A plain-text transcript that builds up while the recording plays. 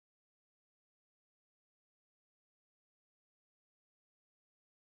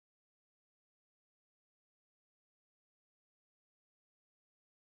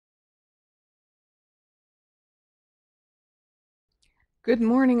Good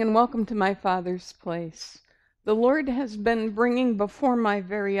morning and welcome to my Father's place. The Lord has been bringing before my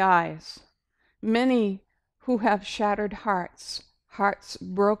very eyes many who have shattered hearts, hearts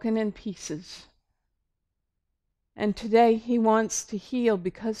broken in pieces. And today He wants to heal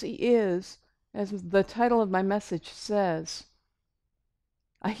because He is, as the title of my message says,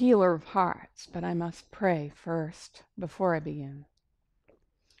 a healer of hearts. But I must pray first before I begin.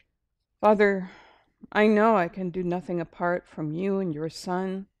 Father, I know I can do nothing apart from you and your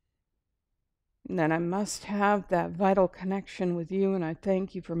Son, and that I must have that vital connection with you, and I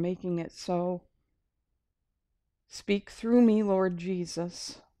thank you for making it so. Speak through me, Lord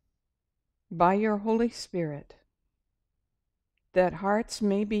Jesus, by your Holy Spirit, that hearts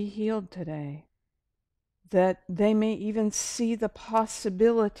may be healed today, that they may even see the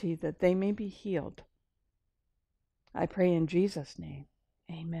possibility that they may be healed. I pray in Jesus' name,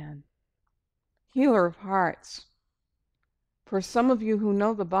 amen. Healer of hearts. For some of you who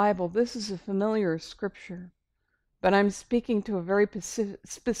know the Bible, this is a familiar scripture, but I'm speaking to a very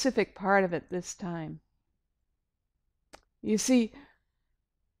specific part of it this time. You see,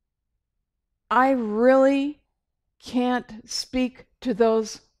 I really can't speak to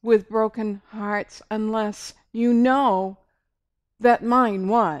those with broken hearts unless you know that mine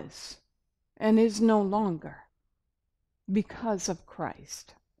was and is no longer because of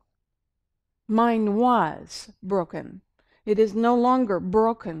Christ. Mine was broken. It is no longer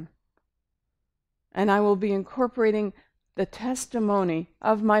broken. And I will be incorporating the testimony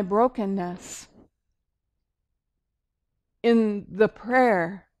of my brokenness in the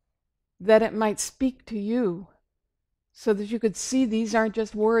prayer that it might speak to you, so that you could see these aren't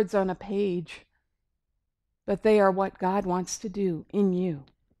just words on a page, but they are what God wants to do in you.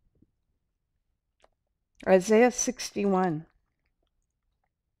 Isaiah 61.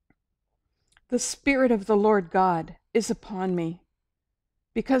 The Spirit of the Lord God is upon me,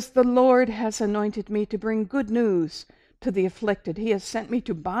 because the Lord has anointed me to bring good news to the afflicted. He has sent me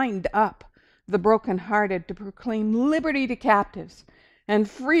to bind up the brokenhearted, to proclaim liberty to captives and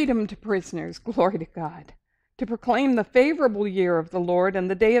freedom to prisoners. Glory to God. To proclaim the favorable year of the Lord and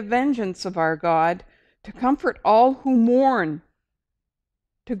the day of vengeance of our God, to comfort all who mourn,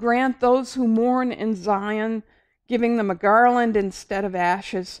 to grant those who mourn in Zion, giving them a garland instead of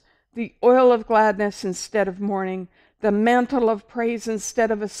ashes, the oil of gladness instead of mourning, the mantle of praise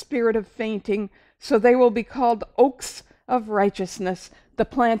instead of a spirit of fainting, so they will be called oaks of righteousness, the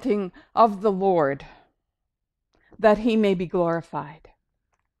planting of the Lord, that he may be glorified.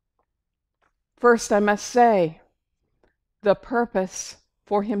 First, I must say, the purpose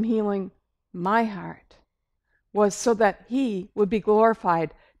for him healing my heart was so that he would be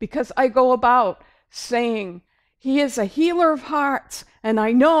glorified, because I go about saying, he is a healer of hearts, and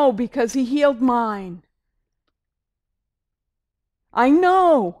I know because he healed mine. I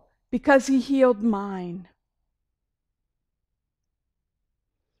know because he healed mine.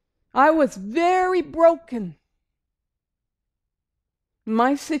 I was very broken.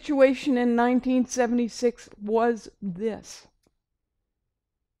 My situation in 1976 was this.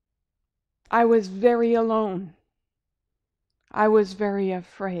 I was very alone. I was very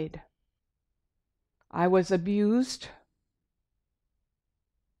afraid. I was abused.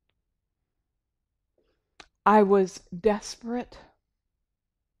 I was desperate.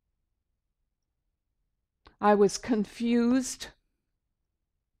 I was confused.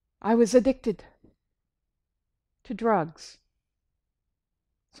 I was addicted to drugs.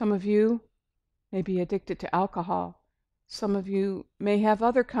 Some of you may be addicted to alcohol. Some of you may have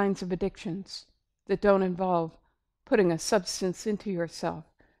other kinds of addictions that don't involve putting a substance into yourself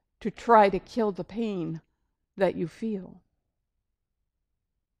to try to kill the pain that you feel.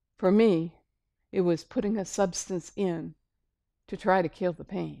 For me, it was putting a substance in to try to kill the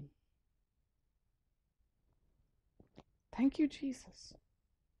pain. Thank you, Jesus.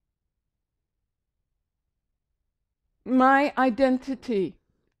 My identity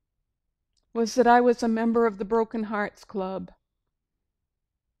was that I was a member of the Broken Hearts Club.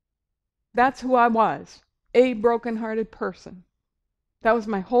 That's who I was, a broken-hearted person. That was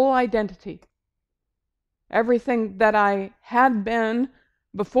my whole identity. Everything that I had been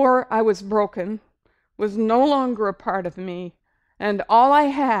before I was broken was no longer a part of me, and all I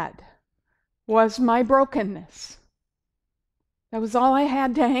had was my brokenness. That was all I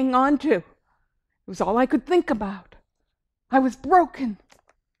had to hang on to. It was all I could think about. I was broken.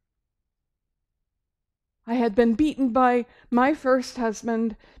 I had been beaten by my first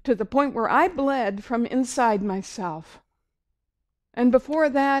husband to the point where I bled from inside myself. And before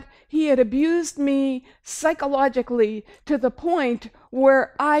that, he had abused me psychologically to the point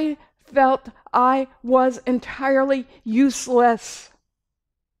where I felt I was entirely useless.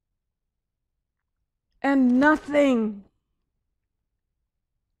 and nothing.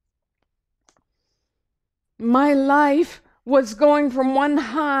 My life was going from one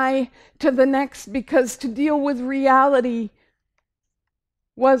high to the next because to deal with reality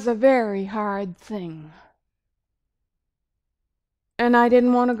was a very hard thing. And I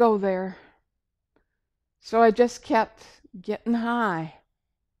didn't want to go there. So I just kept getting high.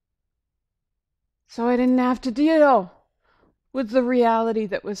 So I didn't have to deal with the reality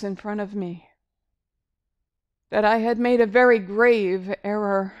that was in front of me. That I had made a very grave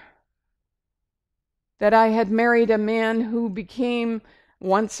error. That I had married a man who became,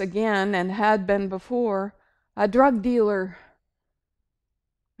 once again, and had been before, a drug dealer.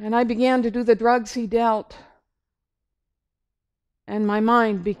 And I began to do the drugs he dealt. And my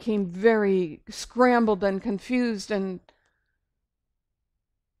mind became very scrambled and confused, and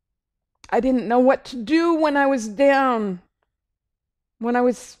I didn't know what to do when I was down, when I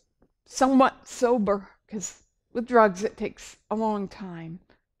was somewhat sober, because with drugs it takes a long time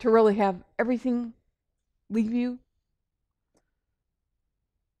to really have everything leave you.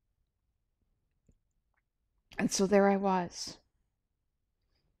 And so there I was.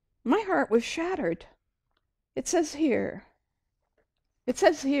 My heart was shattered. It says here,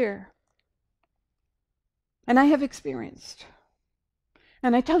 and I have experienced,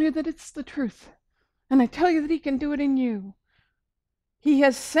 and I tell you that it's the truth, and I tell you that He can do it in you. He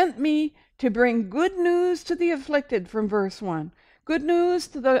has sent me to bring good news to the afflicted, from verse 1. Good news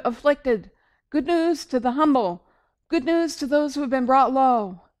to the afflicted, good news to the humble, good news to those who have been brought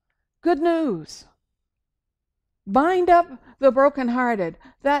low. Good news. Bind up the brokenhearted.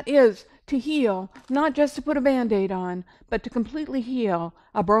 That is to heal, not just to put a Band-Aid on, but to completely heal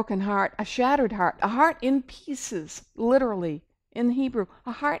a broken heart, a shattered heart, a heart in pieces, literally, in Hebrew,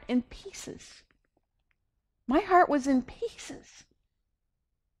 a heart in pieces. My heart was in pieces.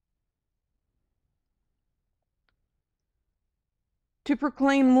 To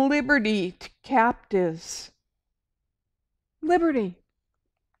proclaim liberty to captives. Liberty.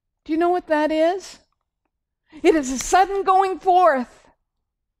 Do you know what that is? It is a sudden going forth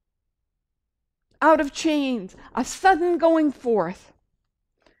out of chains, a sudden going forth.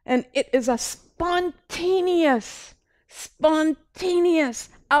 And it is a spontaneous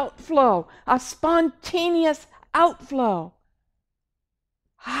outflow, a spontaneous outflow.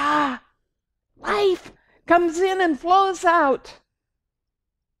 Life comes in and flows out.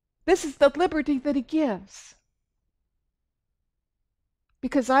 This is the liberty that He gives.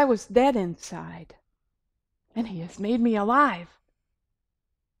 Because I was dead inside, and He has made me alive.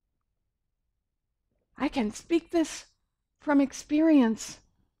 I can speak this from experience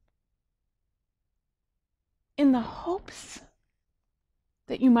in the hopes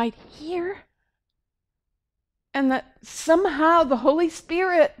that you might hear, and that somehow the Holy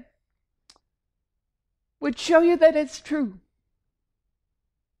Spirit would show you that it's true.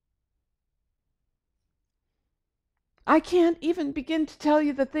 I can't even begin to tell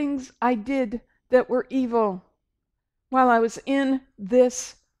you the things I did that were evil while I was in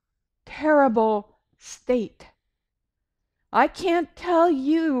this terrible state. I can't tell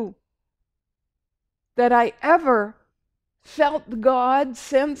you that I ever felt God,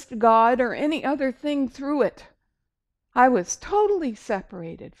 sensed God, or any other thing through it. I was totally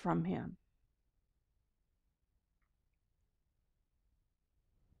separated from Him.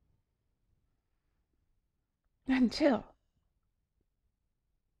 Until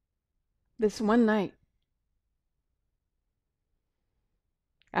this one night,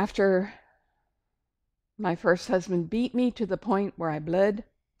 after my first husband beat me to the point where I bled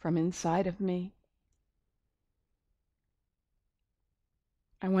from inside of me,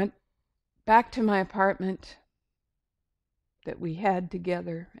 I went back to my apartment that we had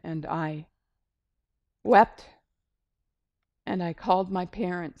together, and I wept, and I called my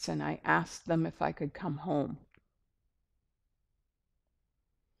parents, and I asked them if I could come home.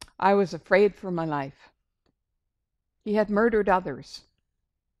 I was afraid for my life. He had murdered others.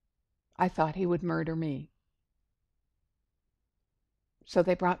 I thought he would murder me. So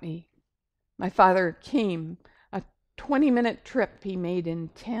they brought me. My father came, a 20-minute trip he made in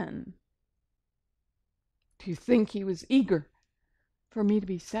 10. Do you think he was eager for me to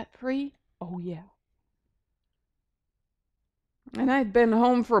be set free? Oh, yeah. And I'd been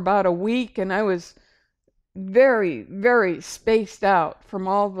home for about a week, and I was very, very spaced out from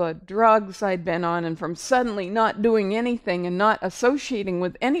all the drugs I'd been on, and from suddenly not doing anything and not associating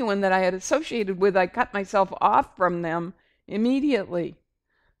with anyone that I had associated with. I cut myself off from them immediately.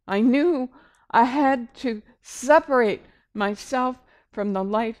 I knew I had to separate myself from the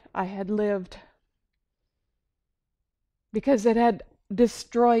life I had lived, because it had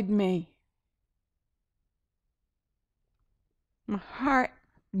destroyed me. My heart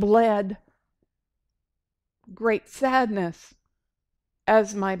bled great sadness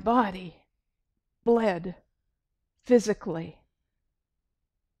as my body bled physically.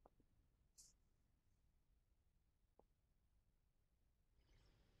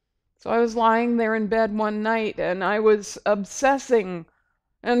 So I was lying there in bed one night and I was obsessing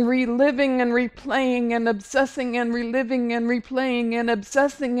and reliving and replaying and obsessing and reliving and replaying and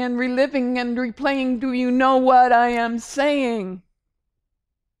obsessing and reliving and replaying. Do you know what I am saying?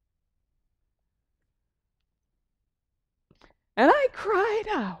 And I cried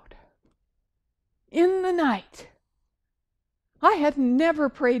out in the night. I had never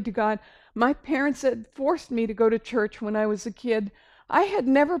prayed to God. My parents had forced me to go to church when I was a kid. I had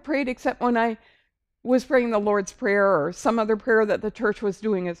never prayed except when I was praying the Lord's Prayer or some other prayer that the church was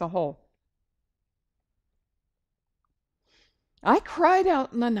doing as a whole. I cried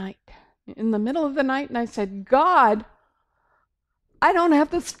out in the night, in the middle of the night, and I said, God, I don't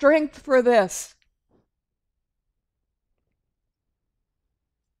have the strength for this.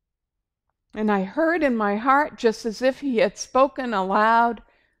 And I heard in my heart, just as if he had spoken aloud,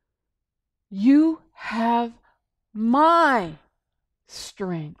 you have my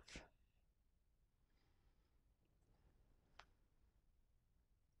strength.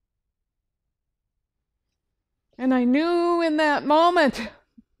 And I knew in that moment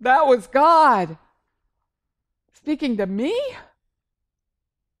that was God speaking to me,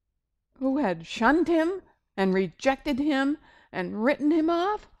 who had shunned him and rejected him and written him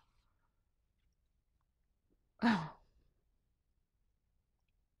off. Oh,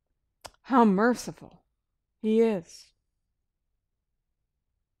 how merciful he is.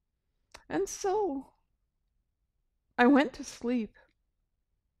 And so I went to sleep.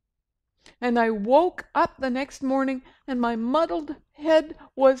 And I woke up the next morning, and my muddled head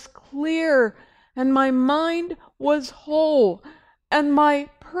was clear, and my mind was whole, and my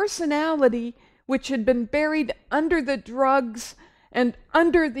personality, which had been buried under the drugs and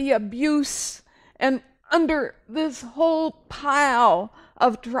under the abuse and under this whole pile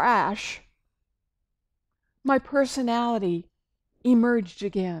of trash, my personality emerged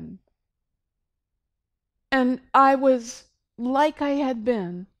again. And I was like I had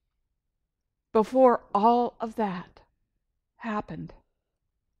been before all of that happened.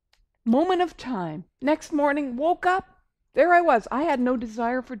 Moment of time. Next morning, woke up, there I was. I had no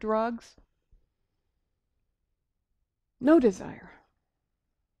desire for drugs. No desire.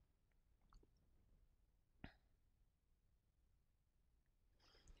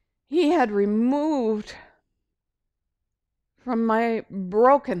 He had removed from my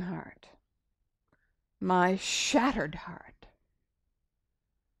broken heart, my shattered heart,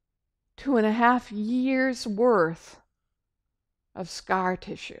 2.5 years worth of scar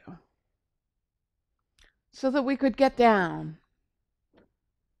tissue, so that we could get down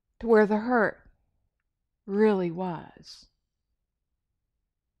to where the hurt really was.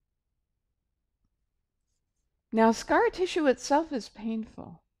 Now, scar tissue itself is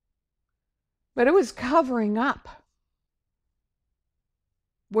painful, but it was covering up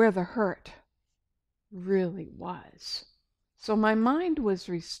where the hurt really was. So my mind was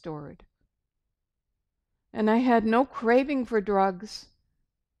restored. And I had no craving for drugs.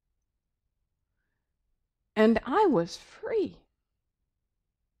 And I was free.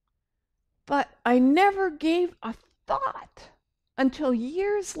 But I never gave a thought until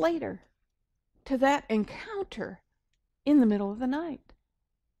years later to that encounter in the middle of the night.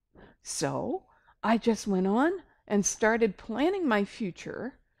 So I just went on and started planning my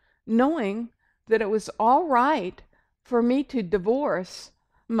future, knowing that it was all right for me to divorce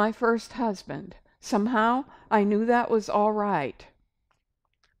my first husband. Somehow, I knew that was all right.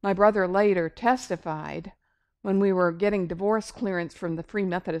 My brother later testified, when we were getting divorce clearance from the Free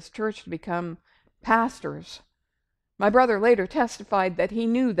Methodist Church to become pastors, my brother later testified that he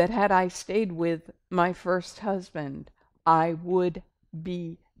knew that had I stayed with my first husband, I would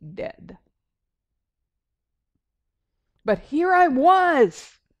be dead. But here I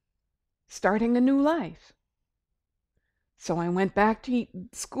was, starting a new life. So I went back to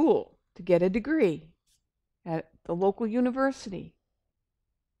school to get a degree at the local university.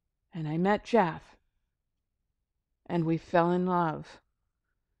 And I met Jeff. And we fell in love.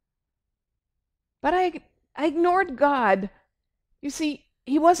 But I ignored God. You see,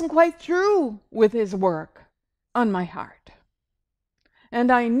 he wasn't quite through with his work on my heart.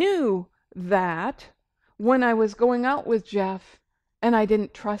 And I knew that when I was going out with Jeff and I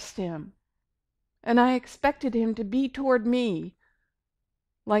didn't trust him, and I expected him to be toward me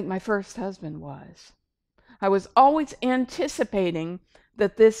like my first husband was. I was always anticipating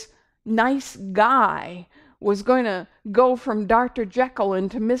that this nice guy was going to go from Dr. Jekyll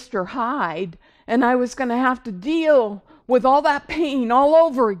into Mr. Hyde, and I was going to have to deal with all that pain all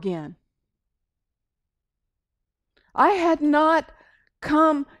over again. I had not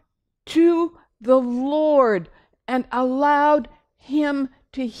come to the Lord and allowed Him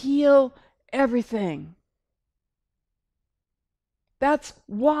to heal everything. That's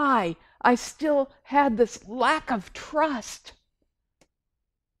why I still had this lack of trust.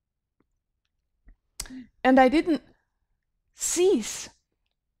 And I didn't cease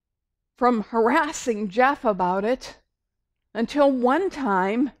from harassing Jeff about it until one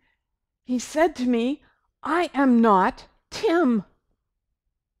time he said to me, "I am not Tim."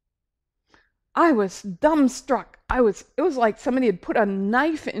 I was dumbstruck. It was like somebody had put a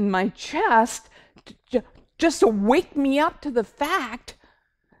knife in my chest just to wake me up to the fact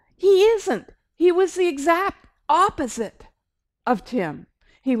he isn't. He was the exact opposite of Tim.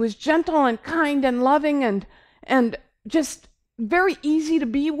 He was gentle and kind and loving and just very easy to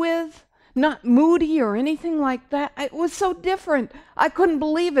be with, not moody or anything like that. It was so different. I couldn't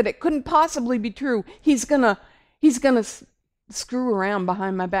believe it. It couldn't possibly be true. He's gonna screw around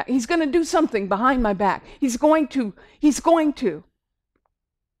behind my back. He's gonna do something behind my back. He's going to.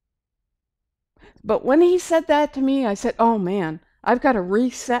 But when he said that to me, I said, "Oh man, I've got to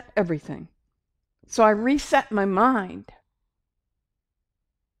reset everything." So I reset my mind.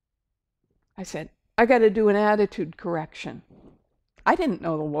 I said, I got to do an attitude correction. I didn't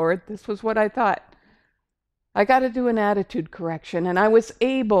know the Lord. This was what I thought. I got to do an attitude correction. And I was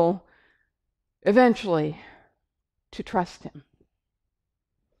able, eventually, to trust Him.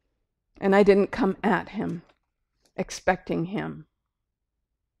 And I didn't come at Him expecting Him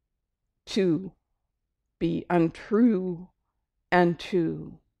to be untrue and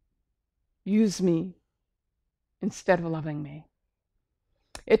to use me instead of loving me.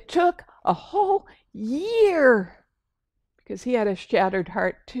 It took a whole year, because he had a shattered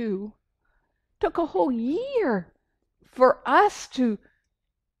heart too. It took a whole year for us to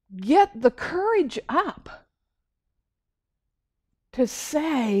get the courage up to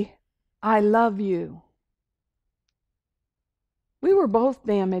say, "I love you." We were both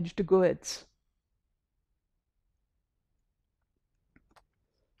damaged goods.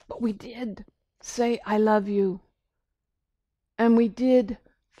 But we did say, "I love you." And we did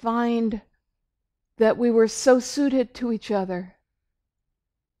find that we were so suited to each other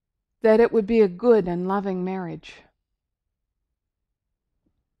that it would be a good and loving marriage.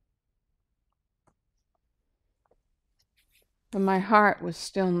 But my heart was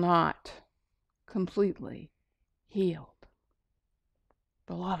still not completely healed.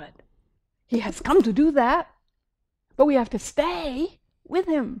 Beloved, He has come to do that, but we have to stay with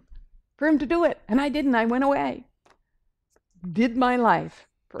Him for Him to do it. And I didn't. I went away. Did my life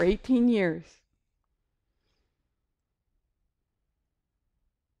for 18 years.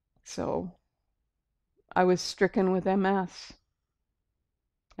 So I was stricken with MS.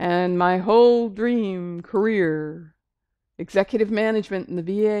 And my whole dream career, executive management in the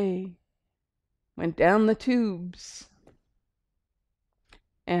VA, went down the tubes.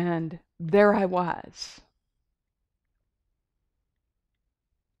 And there I was.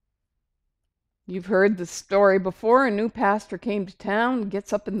 You've heard the story before. A new pastor came to town,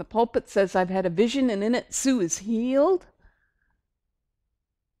 gets up in the pulpit, says, "I've had a vision, and in it Sue is healed."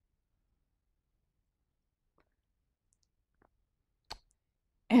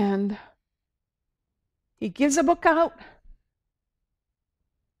 And he gives a book out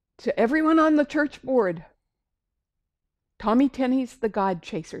to everyone on the church board. Tommy Tenney's The God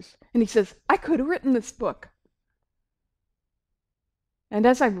Chasers. And he says, "I could have written this book." And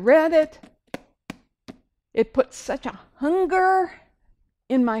as I read it, it put such a hunger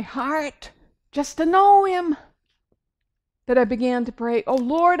in my heart just to know Him that I began to pray, "Oh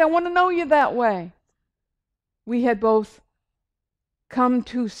Lord, I want to know You that way." We had both come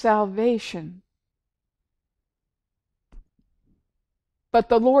to salvation. But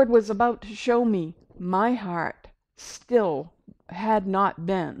the Lord was about to show me my heart still had not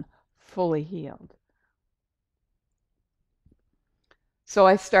been fully healed. So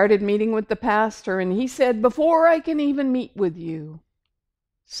I started meeting with the pastor, and he said, "Before I can even meet with you,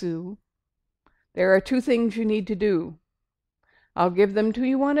 Sue, there are 2 things you need to do. I'll give them to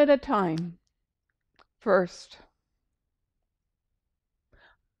you one at a time. First,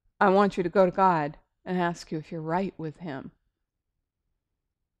 I want you to go to God and ask you if you're right with Him."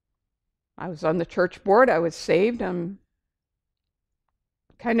 I was on the church board. I was saved. I'm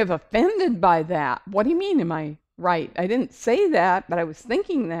kind of offended by that. What do you mean, am I right? I didn't say that, but I was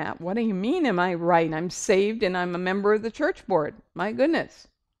thinking that. What do you mean, am I right? I'm saved and I'm a member of the church board. My goodness.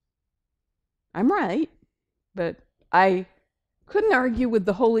 I'm right. But I couldn't argue with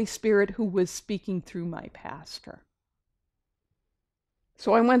the Holy Spirit who was speaking through my pastor.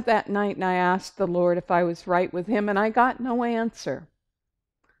 So I went that night and I asked the Lord if I was right with him, and I got no answer.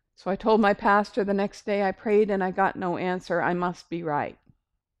 So I told my pastor the next day, I prayed and I got no answer. I must be right.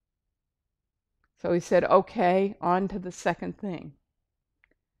 So he said, okay, on to the second thing.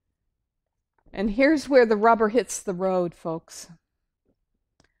 And here's where the rubber hits the road, folks.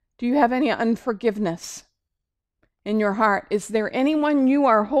 Do you have any unforgiveness in your heart? Is there anyone you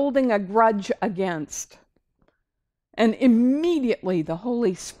are holding a grudge against? And immediately the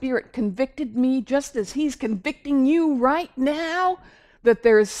Holy Spirit convicted me, just as he's convicting you right now, that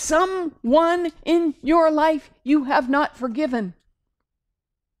there's someone in your life you have not forgiven.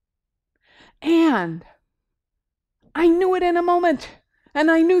 And I knew it in a moment. And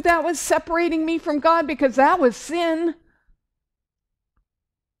I knew that was separating me from God, because that was sin.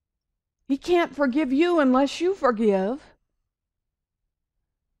 He can't forgive you unless you forgive.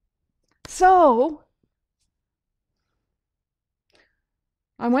 So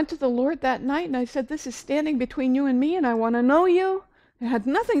I went to the Lord that night and I said, this is standing between you and me, and I want to know you. It had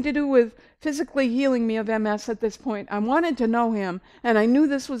nothing to do with physically healing me of MS at this point. I wanted to know him, and I knew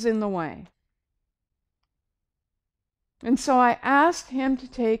this was in the way. And so I asked him to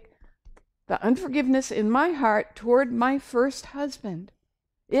take the unforgiveness in my heart toward my first husband.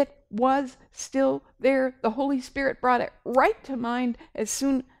 It was still there. The Holy Spirit brought it right to mind as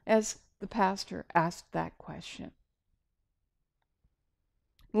soon as the pastor asked that question.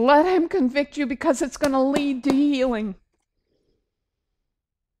 Let him convict you, because it's going to lead to healing.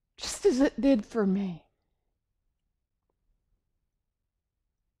 Just as it did for me.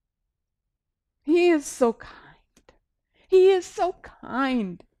 He is so kind. He is so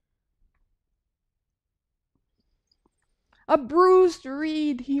kind. A bruised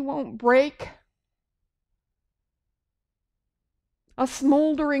reed he won't break. A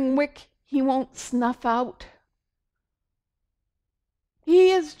smoldering wick he won't snuff out. He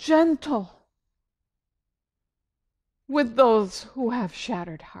is gentle with those who have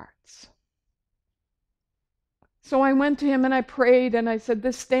shattered hearts. So I went to him and I prayed and I said,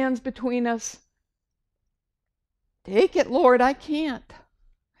 this stands between us. Take it, Lord, I can't.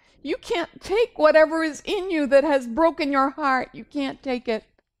 You can't take whatever is in you that has broken your heart. You can't take it.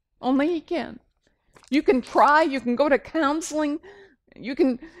 Only he can. You can try, you can go to counseling, you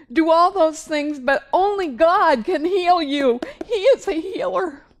can do all those things, but only God can heal you. He is a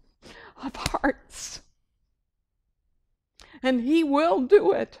healer of hearts. And he will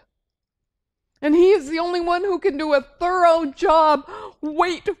do it. And he is the only one who can do a thorough job.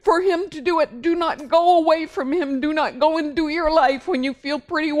 Wait for him to do it. Do not go away from him. Do not go and do your life when you feel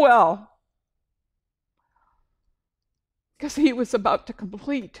pretty well. Because he was about to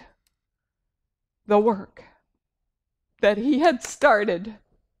complete the work that he had started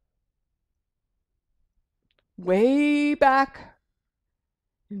way back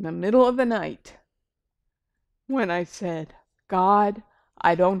in the middle of the night when I said, God,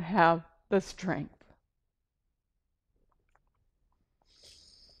 I don't have the strength.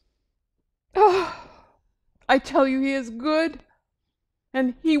 Oh, I tell you, he is good,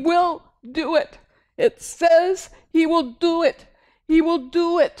 and he will do it. It says he will do it. He will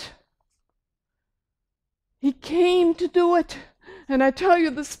do it. He came to do it. And I tell you,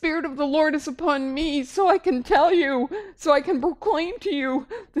 the Spirit of the Lord is upon me, so I can tell you, so I can proclaim to you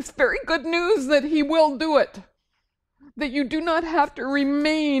this very good news that he will do it. That you do not have to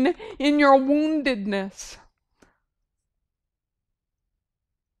remain in your woundedness.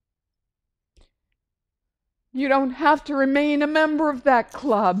 You don't have to remain a member of that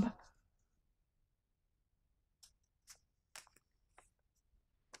club.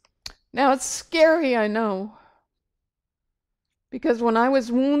 Now, it's scary, I know. Because when I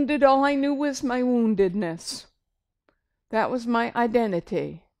was wounded, all I knew was my woundedness. That was my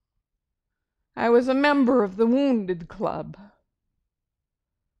identity. I was a member of the Wounded Club.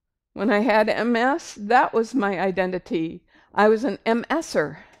 When I had MS, that was my identity. I was an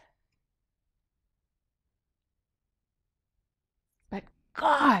MSer. But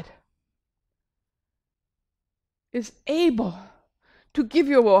God is able to give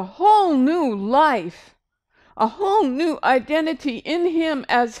you a whole new life, a whole new identity in him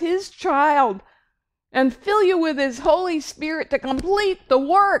as his child, and fill you with his Holy Spirit to complete the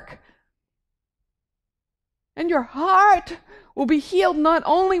work. And your heart will be healed. Not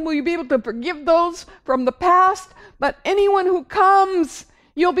only will you be able to forgive those from the past, but anyone who comes,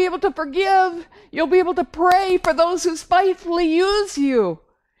 you'll be able to forgive. You'll be able to pray for those who spitefully use you.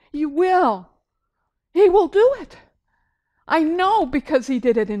 You will. He will do it. I know, because he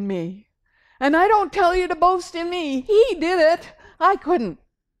did it in me. And I don't tell you to boast in me. He did it. I couldn't.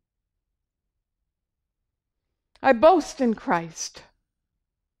 I boast in Christ.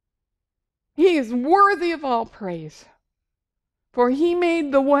 He is worthy of all praise, for he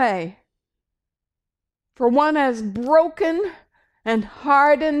made the way for one as broken and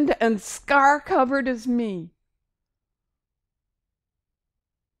hardened and scar-covered as me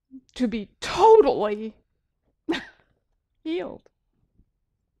to be totally healed.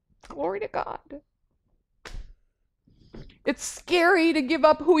 Glory to God. It's scary to give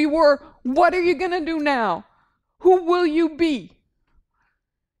up who you were. What are you going to do now? Who will you be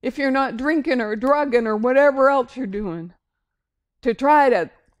if you're not drinking or drugging or whatever else you're doing to try to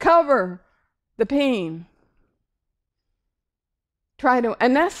cover the pain? Try to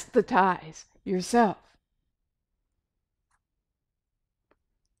anesthetize yourself.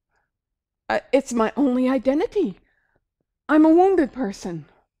 It's my only identity. I'm a wounded person,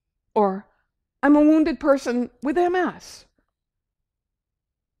 or I'm a wounded person with MS.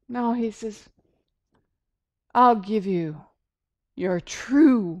 Now he says, I'll give you your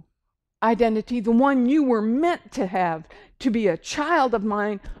true identity, the one you were meant to have, to be a child of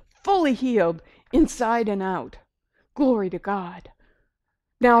mine, fully healed inside and out. Glory to God.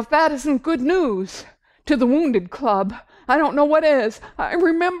 Now, if that isn't good news to the Wounded Club, I don't know what is. I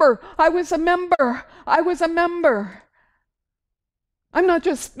remember I was a member. I'm not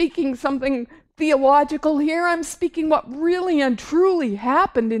just speaking something theological here. I'm speaking what really and truly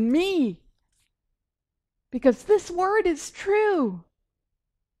happened in me. Because this word is true.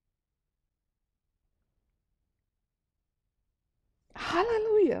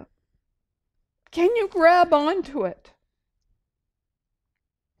 Hallelujah. Can you grab onto it?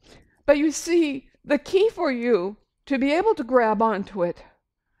 But you see, the key for you to be able to grab onto it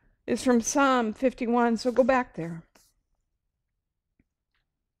is from Psalm 51, so go back there.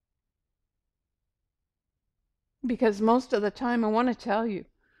 Because most of the time, I want to tell you,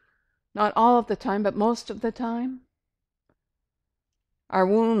 not all of the time, but most of the time, our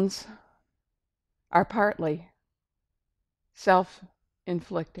wounds are partly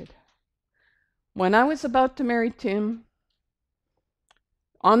self-inflicted. When I was about to marry Tim,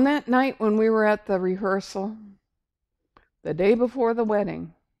 on that night when we were at the rehearsal, the day before the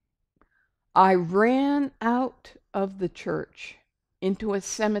wedding, I ran out of the church into a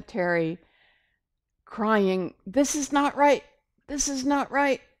cemetery crying, "This is not right, this is not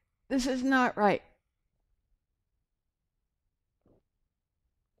right, this is not right."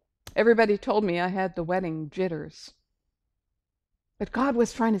 Everybody told me I had the wedding jitters. But God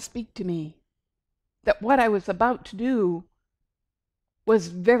was trying to speak to me that what I was about to do was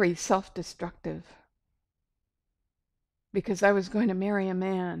very self-destructive, because I was going to marry a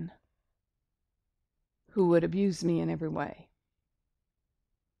man who would abuse me in every way.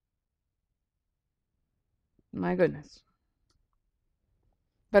 My goodness.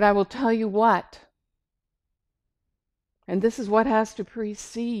 But I will tell you what, and this is what has to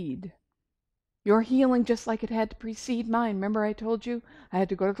precede your healing, just like it had to precede mine. Remember I told you I had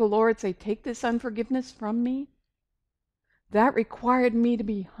to go to the Lord and say, take this unforgiveness from me? That required me to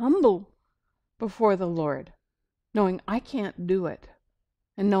be humble before the Lord, knowing I can't do it,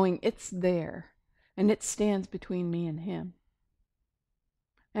 and knowing it's there, and it stands between me and Him.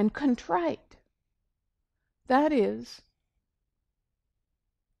 And contrite, that is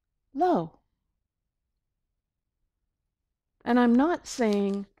low. And I'm not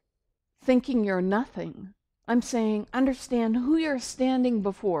saying thinking you're nothing. I'm saying understand who you're standing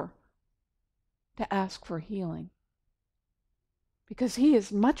before to ask for healing. Because He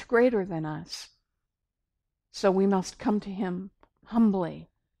is much greater than us. So we must come to Him humbly,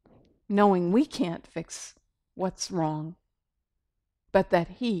 knowing we can't fix what's wrong, but that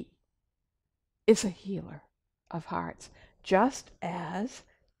He is a healer of hearts, just as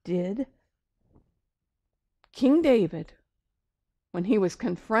did King David when he was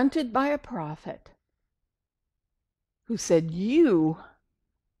confronted by a prophet who said, "You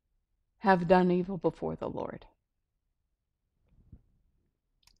have done evil before the Lord."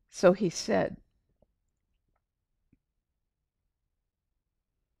 So he said,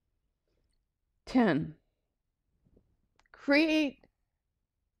 "10, create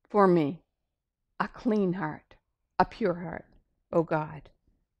for me a clean heart, a pure heart, O God,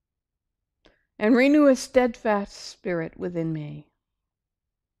 and renew a steadfast spirit within me."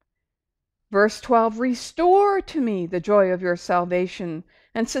 Verse 12, restore to me the joy of your salvation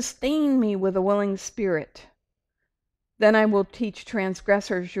and sustain me with a willing spirit. Then I will teach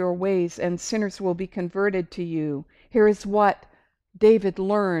transgressors your ways, and sinners will be converted to you. Here is what David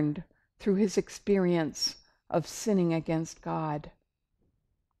learned through his experience of sinning against God.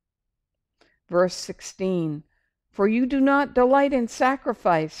 Verse 16, for you do not delight in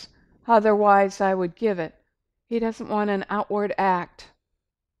sacrifice, otherwise I would give it. He doesn't want an outward act.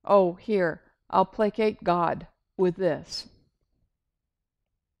 Oh, here, I'll placate God with this.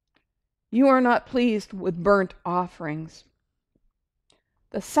 You are not pleased with burnt offerings.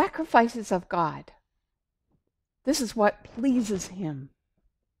 The sacrifices of God, this is what pleases him,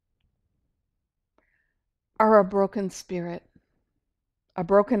 are a broken spirit. A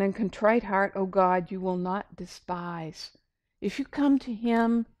broken and contrite heart, O God, you will not despise. If you come to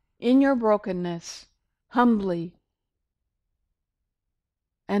him in your brokenness, humbly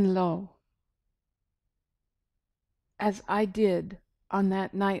and low, as I did on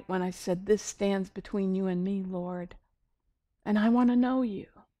that night when I said, this stands between you and me, Lord, and I want to know you,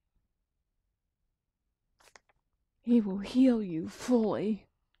 he will heal you fully,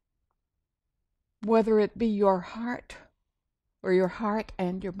 whether it be your heart or your heart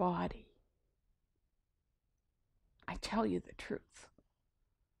and your body. I tell you the truth,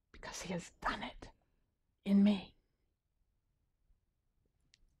 because he has done it in me.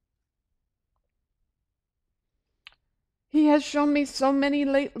 He has shown me so many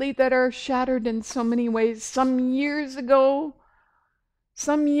lately that are shattered in so many ways. Some years ago,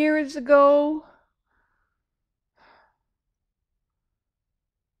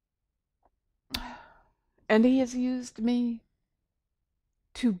 and he has used me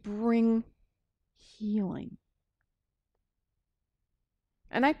to bring healing.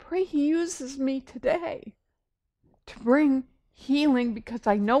 And I pray he uses me today to bring healing, because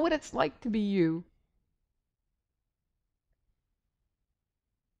I know what it's like to be you.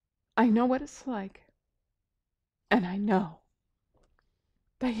 I know what it's like. And I know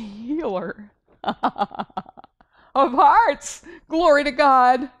the healer of hearts. Glory to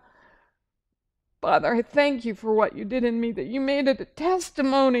God. Father, I thank you for what you did in me, that you made it a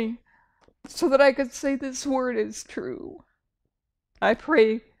testimony so that I could say this word is true. I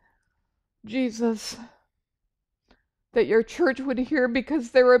pray, Jesus, that your church would hear, because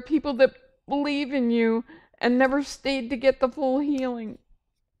there are people that believe in you and never stayed to get the full healing.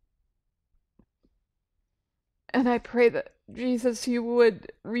 And I pray that, Jesus, you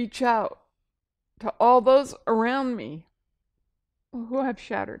would reach out to all those around me who have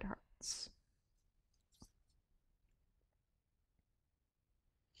shattered hearts.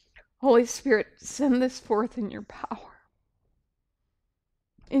 Holy Spirit, send this forth in your power.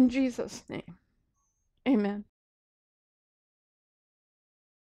 In Jesus' name, amen.